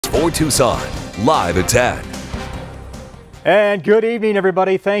for Tucson, live at 10. And good evening,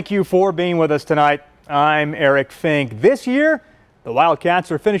 everybody. Thank you for being with us tonight. I'm Eric Fink. This year, the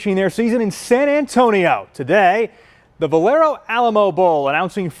Wildcats are finishing their season in San Antonio. Today, the Valero Alamo Bowl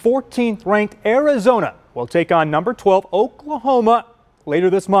announcing 14th ranked Arizona will take on number 12 Oklahoma later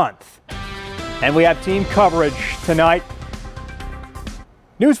this month. And we have team coverage tonight.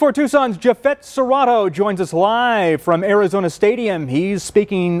 News 4 Tucson's Jafet Serrato joins us live from Arizona Stadium. He's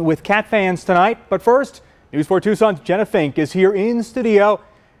speaking with Cat fans tonight. But first, News 4 Tucson's Jenna Fink is here in studio.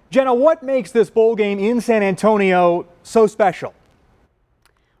 Jenna, what makes this bowl game in San Antonio so special?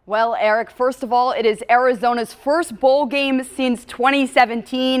 Well, Eric, first of all, it is Arizona's first bowl game since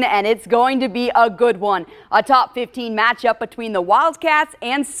 2017, and it's going to be a good one. A top 15 matchup between the Wildcats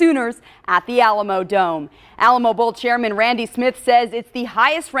and Sooners at the Alamo Dome. Alamo Bowl Chairman Randy Smith says it's the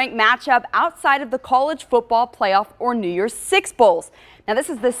highest ranked matchup outside of the college football playoff or New Year's Six bowls. Now,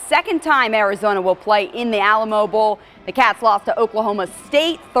 this is the second time Arizona will play in the Alamo Bowl. The Cats lost to Oklahoma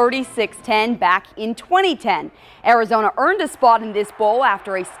State 36-10 back in 2010. Arizona earned a spot in this bowl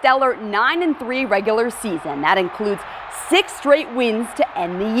after a stellar 9-3 regular season. That includes 6 straight wins to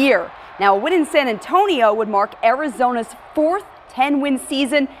end the year. Now, a win in San Antonio would mark Arizona's 4th 10-win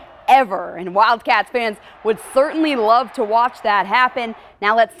season ever, and Wildcats fans would certainly love to watch that happen.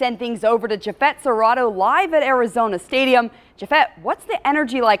 Now let's send things over to Jafet Serrato live at Arizona Stadium. Jafet, what's the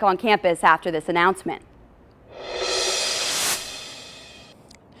energy like on campus after this announcement?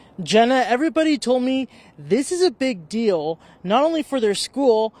 Jenna, everybody told me this is a big deal, not only for their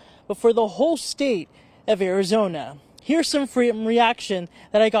school, but for the whole state of Arizona. Here's some reaction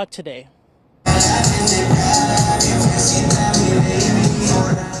that I got today.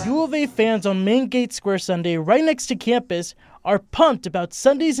 U of A fans on Main Gate Square Sunday, right next to campus, are pumped about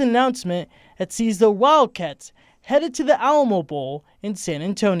Sunday's announcement that sees the Wildcats headed to the Alamo Bowl in San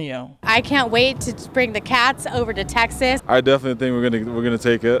Antonio. I can't wait to bring the Cats over to Texas. I definitely think we're gonna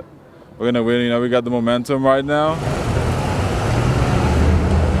take it. We're gonna win. You know, we got the momentum right now.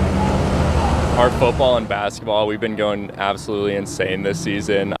 Our football and basketball, we've been going absolutely insane this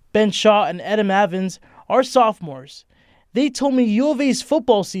season. Ben Shaw and Adam Evans are sophomores. They told me U of A's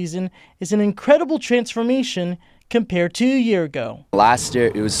football season is an incredible transformation compared to a year ago. Last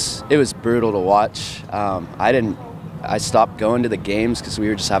year, it was brutal to watch. I stopped going to the games because we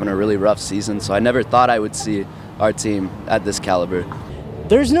were just having a really rough season, so I never thought I would see our team at this caliber.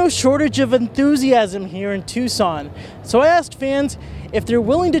 There's no shortage of enthusiasm here in Tucson, so I asked fans if they're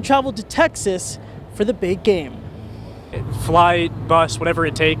willing to travel to Texas for the big game. Flight, bus, whatever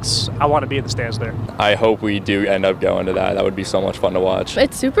it takes, I want to be in the stands there. I hope we do end up going to that. That would be so much fun to watch.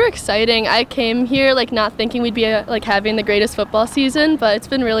 It's super exciting. I came here not thinking we'd be having the greatest football season, but it's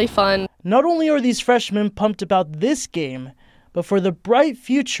been really fun. Not only are these freshmen pumped about this game, but for the bright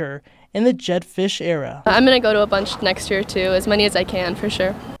future in the Jetfish era. I'm going to go to a bunch next year too, as many as I can for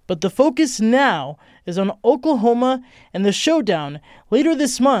sure. But the focus now is on Oklahoma and the showdown later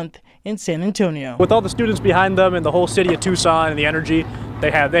this month in San Antonio. With all the students behind them and the whole city of Tucson and the energy,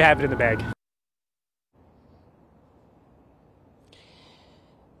 they have it in the bag.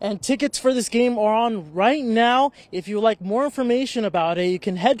 And tickets for this game are on right now. If you would like more information about it, you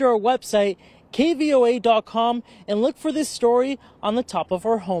can head to our website, KVOA.com, and look for this story on the top of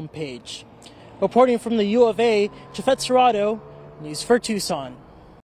our homepage. Reporting from the U of A, Jafet Serrato, News 4 Tucson.